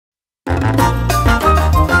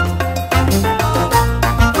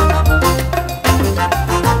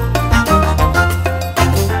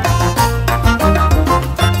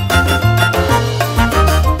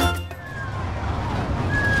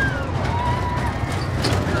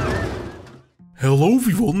Hello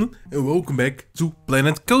everyone and welcome back to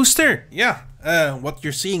Planet Coaster. Yeah, what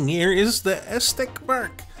you're seeing here is the Aztec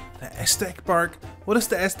Park. The Aztec Park. What is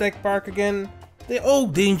the Aztec Park again?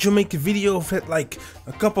 Didn't you make a video of it like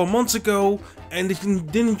a couple months ago? And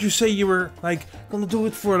didn't you say you were like gonna do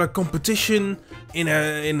it for a competition in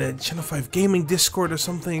a Channel 5 gaming Discord or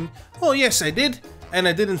something? Well, yes, I did. And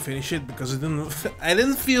I didn't finish it because I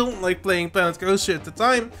didn't feel like playing Planet Coaster at the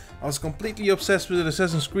time. I was completely obsessed with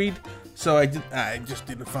Assassin's Creed, so I just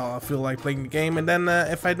didn't feel like playing the game. And then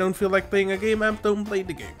if I don't feel like playing a game, I don't play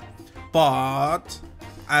the game. But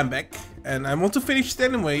I'm back and I want to finish it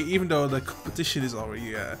anyway, even though the competition is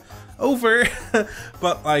already over.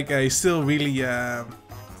 But like I still really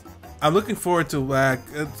I'm looking forward to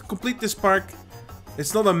complete this park.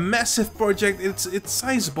 It's not a massive project. It's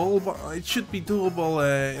sizable, but it should be doable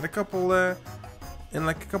in a couple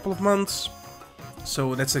of months.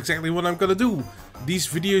 So that's exactly what I'm gonna do. These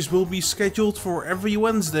videos will be scheduled for every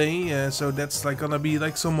Wednesday, so that's like gonna be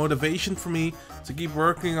like some motivation for me to keep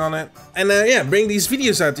working on it. And yeah, bring these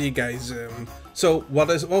videos out to you guys. So what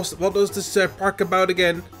was this park about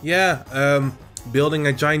again? Yeah, building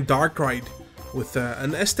a giant Darkride with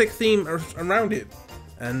an Aztec theme around it.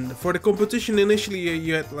 And for the competition, initially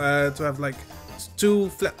you had to have like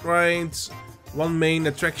 2 Flatrides, 1 main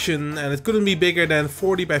attraction, and it couldn't be bigger than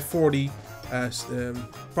 40 by 40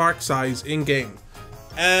 park size in game.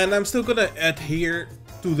 And I'm still gonna adhere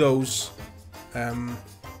to those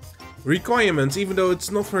requirements, even though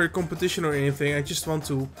it's not for a competition or anything. I just want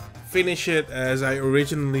to finish it as I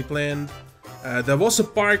originally planned. There was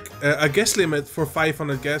a guest limit for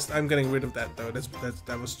 500 guests. I'm getting rid of that though.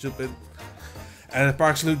 That was stupid. And the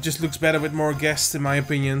park just looks better with more guests, in my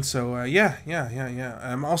opinion. So yeah.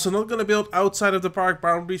 I'm also not gonna build outside of the park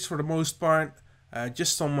boundaries for the most part.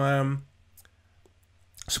 Just some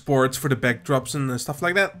supports for the backdrops and stuff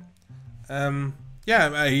like that.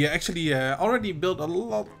 Yeah, I actually already built a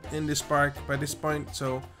lot in this park by this point.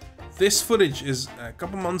 So this footage is a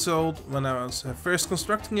couple months old when I was first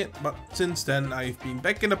constructing it. But since then, I've been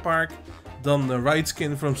back in the park, done the ride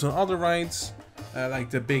skin from some other rides. Like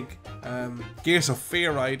the big Gears of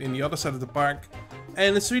Fear ride in the other side of the park,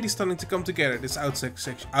 and it's really starting to come together, this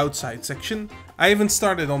outside section. I haven't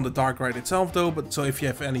started on the dark ride itself though, but so if you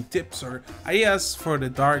have any tips or ideas for the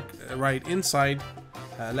dark ride inside,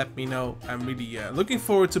 let me know. I'm really looking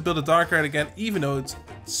forward to build a dark ride again, even though it's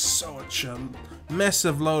such a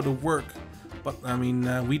massive load of work. But I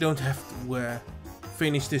mean, we don't have to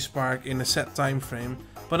finish this park in a set time frame.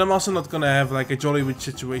 But I'm also not gonna have like a Jollywood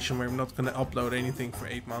situation where I'm not gonna upload anything for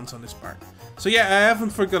 8 months on this park. So yeah, I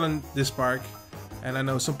haven't forgotten this park, and I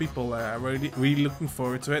know some people are really looking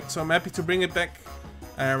forward to it. So I'm happy to bring it back,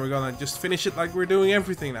 and we're gonna just finish it like we're doing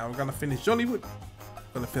everything now. We're gonna finish Jollywood,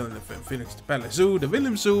 we're gonna finish the Palace Zoo, the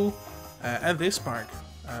Willem Zoo, and this park.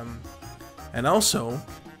 And also,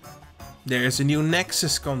 there's a new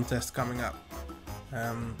Nexus contest coming up.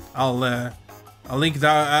 I'll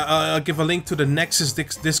give a link to the Nexus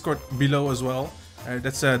Discord below as well.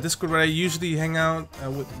 That's a Discord where I usually hang out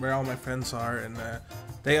with, where all my friends are, and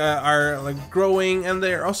they are like growing, and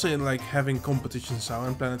they're also like having competitions now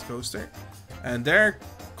in Planet Coaster. And their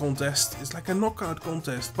contest is like a knockout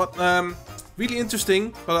contest, but really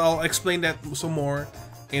interesting. But I'll explain that some more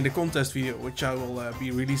in the contest video, which I will be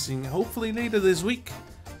releasing hopefully later this week.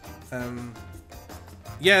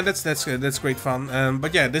 Yeah, that's great fun.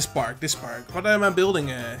 But yeah, this park. What am I building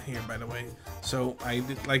here, by the way? So I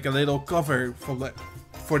did like a little cover for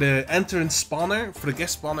the entrance spawner, for the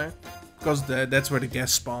guest spawner, because that's where the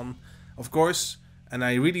guests spawn, of course. And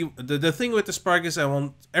I really the thing with this park is I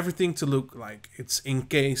want everything to look like it's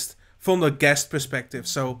encased from the guest perspective.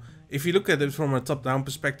 So if you look at it from a top-down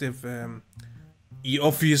perspective, you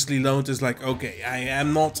obviously notice like, okay, I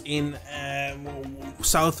am not in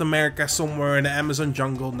South America somewhere in the Amazon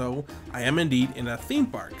jungle. No, I am indeed in a theme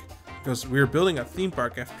park, because we're building a theme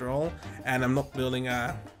park after all, and I'm not building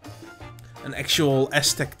an actual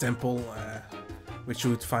Aztec temple, which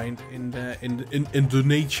you would find in the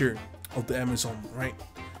nature of the Amazon, right?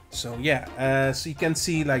 So yeah, so you can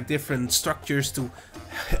see like different structures to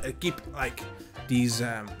keep like these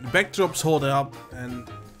backdrops hold up, and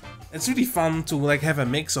it's really fun to like have a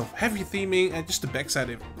mix of heavy theming and just the backside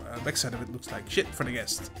of it looks like shit for the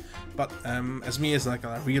guests. But as me as like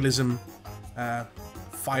a realism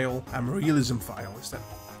file, I'm a realism file. Is that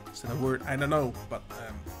a word? I don't know, but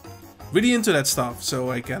really into that stuff. So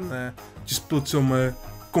I can just put some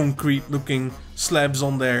concrete looking slabs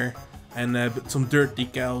on there and some dirt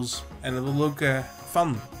decals, and it will look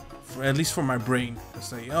fun, at least for my brain. I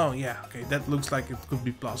say, oh yeah, okay, that looks like it could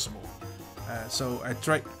be plausible. So I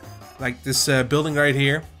tried like this building right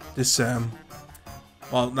here, this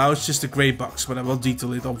Well, now it's just a grey box, but I will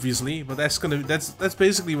detail it obviously. But that's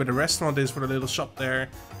basically where the restaurant is, for the little shop there.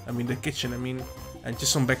 I mean the kitchen, I mean, and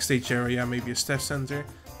just some backstage area, maybe a staff center.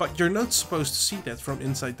 But you're not supposed to see that from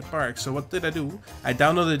inside the park. So what did I do? I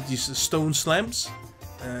downloaded these stone slabs.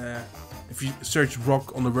 If you search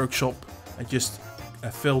rock on the workshop and just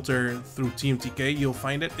filter through TMTK, you'll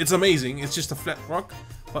find it. It's amazing. It's just a flat rock.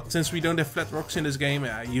 But since we don't have flat rocks in this game,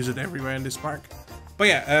 I use it everywhere in this park. But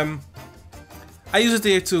yeah, I use it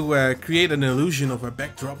here to create an illusion of a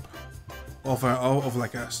backdrop of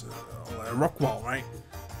like a rock wall, right?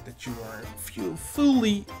 That you are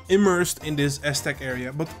fully immersed in this Aztec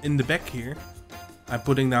area. But in the back here, I'm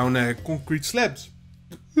putting down concrete slabs.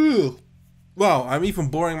 Ugh. Wow, I'm even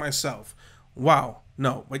boring myself. Wow,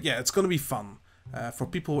 no, but yeah, it's gonna be fun for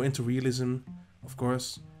people who are into realism, of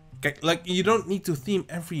course. Like, you don't need to theme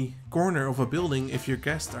every corner of a building if your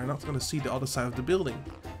guests are not gonna see the other side of the building.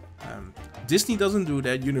 Disney doesn't do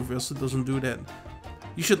that, Universal doesn't do that.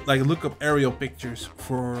 You should like look up aerial pictures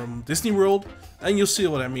from Disney World and you'll see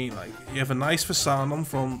what I mean. Like, you have a nice facade on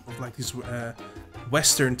front of like this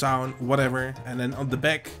western town, whatever, and then on the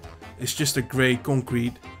back is just a grey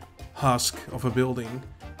concrete husk of a building.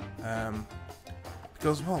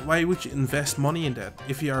 Because, well, why would you invest money in that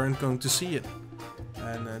if you aren't going to see it?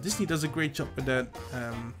 And Disney does a great job with that.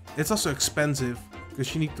 It's also expensive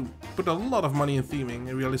because you need to put a lot of money in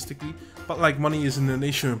theming, realistically. But like, money is in the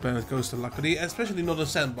nation when it goes to luckily, especially not in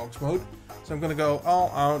sandbox mode. So I'm gonna go all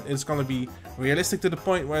out. It's gonna be realistic to the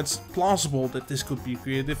point where it's plausible that this could be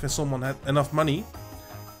creative if someone had enough money.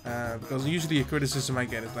 Because usually a criticism I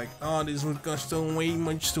get is like, oh, this would cost way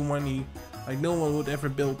much too money. Like, no one would ever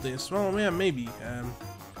build this. Well, yeah, maybe.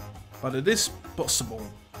 But it is possible.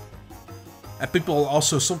 And people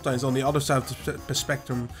also sometimes on the other side of the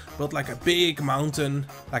spectrum build like a big mountain,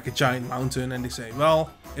 like a giant mountain, and they say,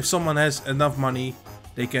 well, if someone has enough money,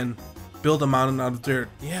 they can build a mountain out of dirt.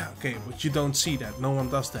 Yeah, okay, but you don't see that. No one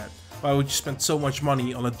does that. Why would you spend so much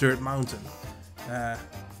money on a dirt mountain?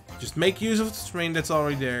 Just make use of the terrain that's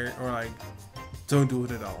already there, or like, don't do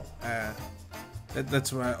it at all.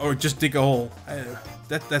 That's why, or just dig a hole.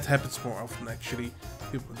 That happens more often actually.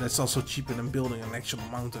 That's also cheaper than building an actual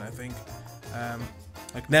mountain, I think.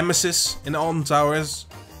 Like Nemesis in Alton Towers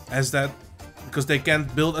has that, because they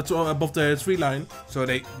can't build above the tree line, so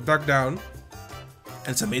they dug down. And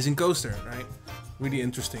it's an amazing coaster, right? Really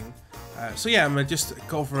interesting. So yeah, I'm just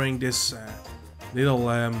covering this little,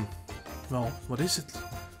 well, what is it?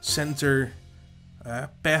 Center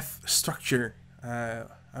path structure.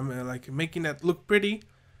 I'm like making that look pretty,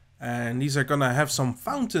 and these are gonna have some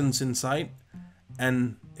fountains inside,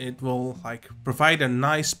 and it will like provide a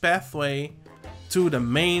nice pathway to the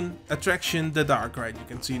main attraction, the Darkride. You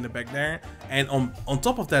can see in the back there, and on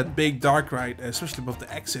top of that big Darkride, especially above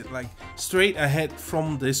the exit, like straight ahead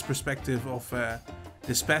from this perspective of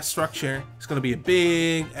this path structure, it's gonna be a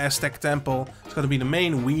big Aztec temple. It's gonna be the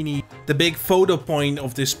main weenie, the big photo point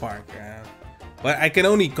of this park. But I can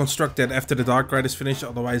only construct that after the Darkride is finished,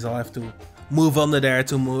 otherwise I'll have to move under there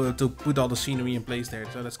to put all the scenery in place there,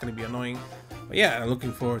 so that's gonna be annoying. But yeah, I'm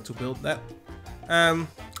looking forward to build that.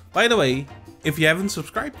 By the way, if you haven't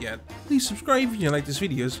subscribed yet, please subscribe if you like these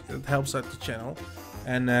videos. It helps out the channel.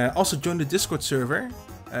 And also join the Discord server.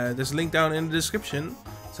 There's a link down in the description.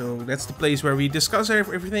 So that's the place where we discuss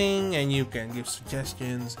everything and you can give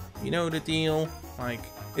suggestions. You know the deal. Like,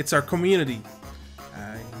 it's our community.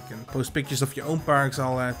 You can post pictures of your own parks.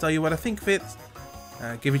 I'll tell you what I think fit.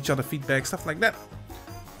 Give each other feedback, stuff like that.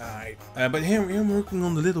 Alright, but here I'm working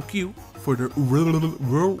on the little queue for the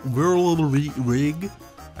whirly rig.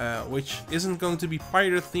 Which isn't going to be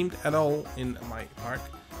pirate themed at all in my park.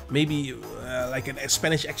 Maybe like a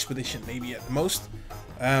Spanish expedition, maybe at the most.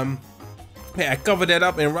 Yeah, I covered that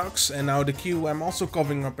up in rocks, and now the queue I'm also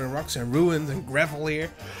covering up in rocks and ruins and gravel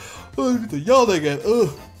here. Oh, I need to yawn again. Ugh.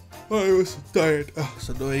 I was so tired. Oh,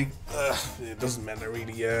 so annoying. It doesn't matter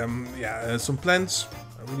really. Yeah, some plants,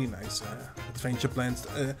 really nice adventure plants.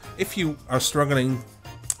 If you are struggling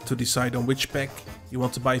to decide on which pack you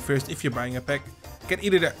want to buy first, if you're buying a pack, get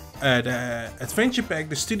either the adventure pack,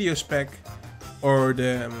 the studios pack, or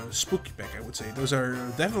the spooky pack. I would say those are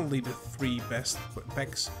definitely the three best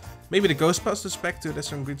packs. Maybe the Ghostbusters pack too. There's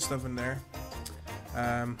some good stuff in there.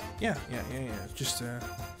 Yeah. Just I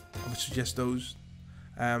would suggest those.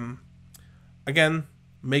 Again,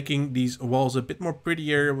 making these walls a bit more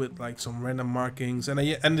prettier with like some random markings, and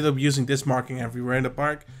I ended up using this marking everywhere in the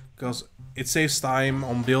park because it saves time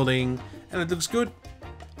on building and it looks good.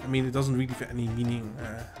 I mean, it doesn't really have any meaning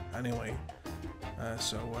anyway.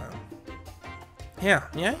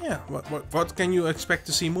 Yeah. What can you expect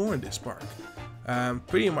to see more in this park?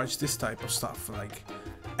 Pretty much this type of stuff, like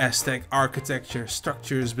Aztec architecture,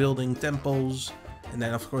 structures, building, temples. And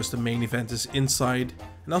then of course the main event is inside.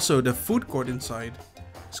 And also the food court inside.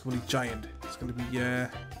 It's gonna be giant. It's gonna be,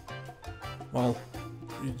 well,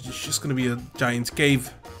 it's just gonna be a giant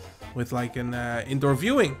cave with like an indoor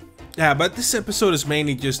viewing. Yeah, but this episode is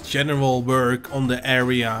mainly just general work on the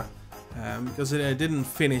area. Because I didn't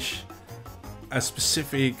finish a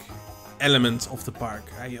specific element of the park.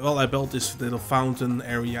 I built this little fountain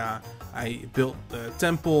area. I built the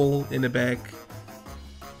temple in the back.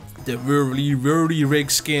 The whirly rig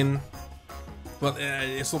skin. But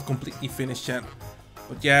it's not completely finished yet.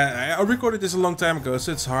 But yeah, I recorded this a long time ago,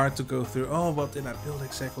 so it's hard to go through. Oh, what did I build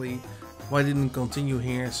exactly? Why didn't it continue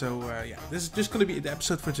here? So yeah, this is just gonna be the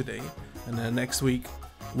episode for today. And next week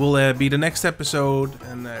will be the next episode.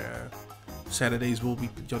 And Saturdays will be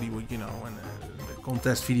Jolly Wood, you know. And the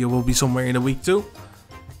contest video will be somewhere in the week too.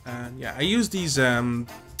 And yeah, I use these, I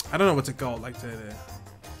don't know what they're called, like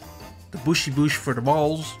the bushy bush for the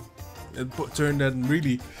walls. It turned that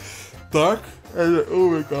really dark. And oh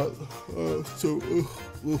my god,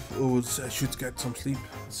 I should get some sleep.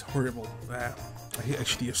 It's horrible. I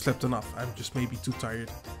actually have slept enough. I'm just maybe too tired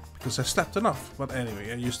because I slept enough. But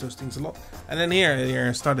anyway, I use those things a lot. And then here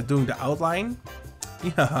I started doing the outline.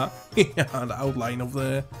 Yeah, the outline of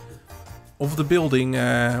the building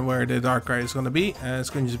where the Darkride is gonna be. It's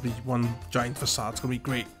going to be one giant facade. It's gonna be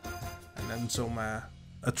great. And then some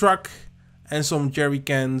a truck and some jerry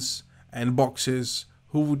cans and boxes.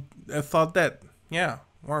 Who would have thought that? Yeah,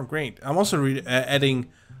 well, great. I'm also adding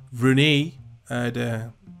Renee,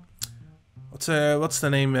 what's the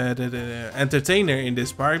name, the entertainer in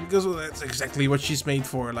this park, because that's exactly what she's made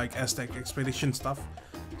for, like Aztec expedition stuff.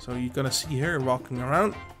 So you're gonna see her walking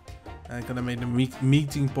around. I'm gonna make a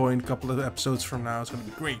meeting point a couple of episodes from now. It's gonna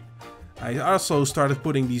be great. I also started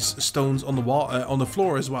putting these stones on the wall, on the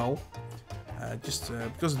floor as well. Just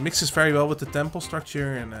because it mixes very well with the temple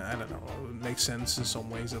structure, and I don't know, it makes sense in some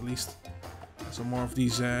ways at least. So more of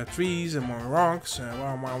these trees and more rocks.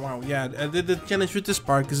 Wow. Yeah, the challenge with this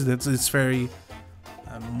park is that it's very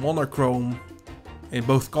monochrome in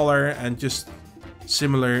both color and just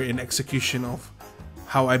similar in execution of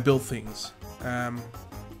how I build things. I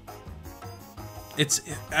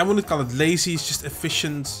wouldn't call it lazy, it's just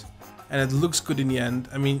efficient. And it looks good in the end.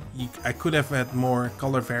 I mean, I could have had more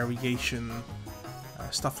color variation,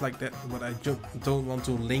 stuff like that, but I don't want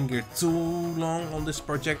to linger too long on this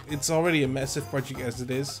project. It's already a massive project as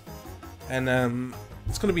it is. And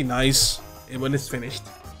it's gonna be nice when it's finished.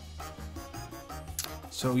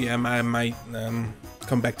 So yeah, I might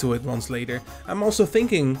come back to it once later. I'm also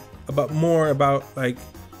thinking more about like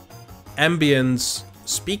ambience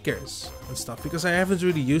speakers and stuff, because I haven't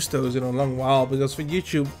really used those in a long while, because for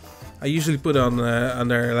YouTube I usually put on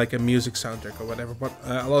under like a music soundtrack or whatever, but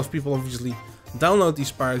a lot of people obviously download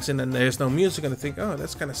these parks and then there's no music and I think, oh,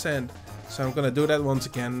 that's kind of sad. So I'm gonna do that once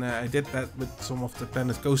again. I did that with some of the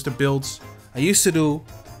Planet Coaster builds I used to do,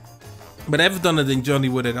 but I haven't done it in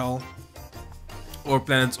Jollywood at all. Or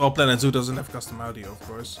Planet Zoo doesn't have custom audio, of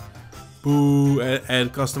course. Boo,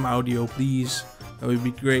 add custom audio, please. That would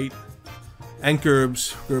be great. And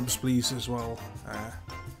curbs please as well.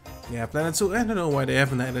 Yeah, Planet Zoo, I don't know why they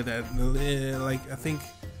haven't added that. Like, I think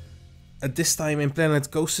at this time in Planet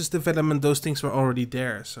Coaster's development, those things were already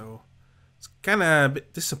there, so it's kind of a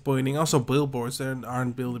bit disappointing. Also, billboards, there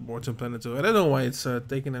aren't billboards in Planet Zoo. I don't know why it's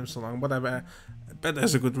taking them so long, but I bet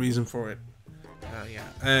there's a good reason for it.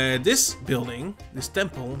 Yeah, this building, this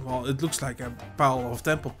temple, well, it looks like a pile of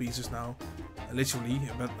temple pieces now, literally,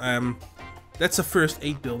 but that's the first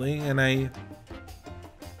 8 building, and I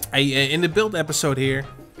in the build episode here,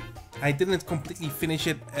 I didn't completely finish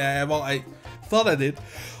it. Well, I thought I did.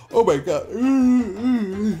 Oh my god.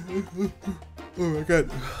 Oh my god.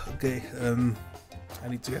 Okay, I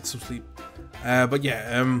need to get some sleep. But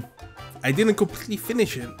yeah, I didn't completely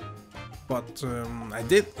finish it, but I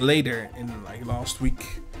did later in like last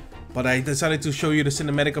week. But I decided to show you the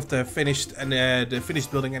cinematic of the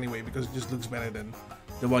finished building anyway, because it just looks better than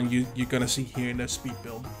the one you're gonna see here in the speed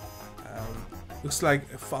build. Looks like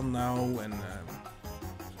fun now, and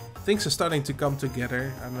things are starting to come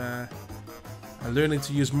together. I'm learning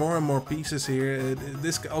to use more and more pieces here.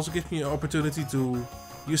 This also gives me an opportunity to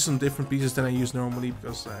use some different pieces than I use normally,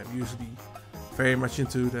 because I'm usually very much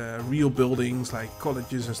into the real buildings like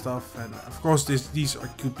colleges and stuff. And of course these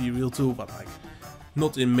could be real too, but like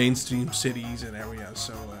not in mainstream cities and areas.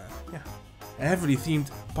 So yeah, a heavily themed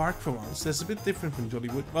park for once. That's a bit different from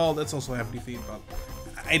Jollywood. Well, that's also heavily themed, but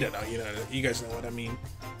I don't know, you guys know what I mean.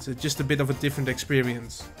 It's just a bit of a different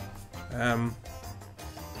experience. Yeah,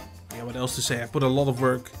 what else to say? I put a lot of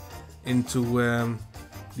work into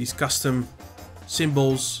these custom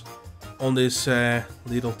symbols on this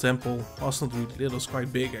little temple. Well, it's not really little, it's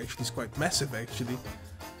quite big actually, it's quite massive actually.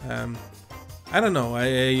 I don't know,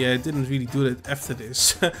 I didn't really do it after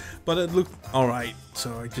this, but it looked alright,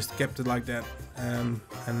 so I just kept it like that.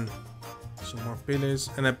 And some more pillars,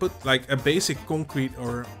 and I put like a basic concrete,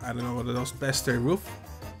 or I don't know what it was, plaster roof,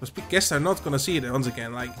 because guests are not gonna see it once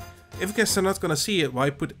again. Like, if guests are not gonna see it, why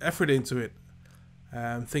put effort into it?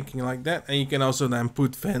 Thinking like that. And you can also then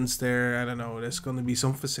put vents there. I don't know, there's gonna be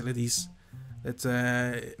some facilities that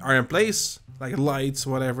are in place, like lights,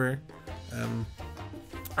 whatever.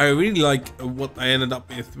 I really like what I ended up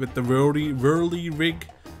with the whirly rig,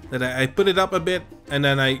 that I put it up a bit and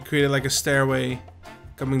then I created like a stairway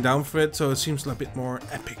coming down for it, so it seems a bit more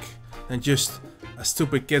epic than just a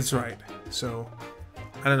stupid kids ride. So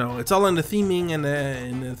I don't know, it's all in the theming and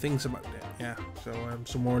the things about that. Yeah, so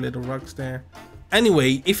some more little rugs there.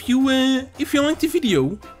 Anyway, if you liked the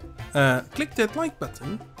video, click that like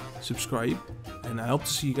button, subscribe, and I hope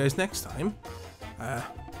to see you guys next time.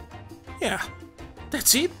 Yeah,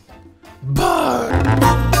 that's it. Bye.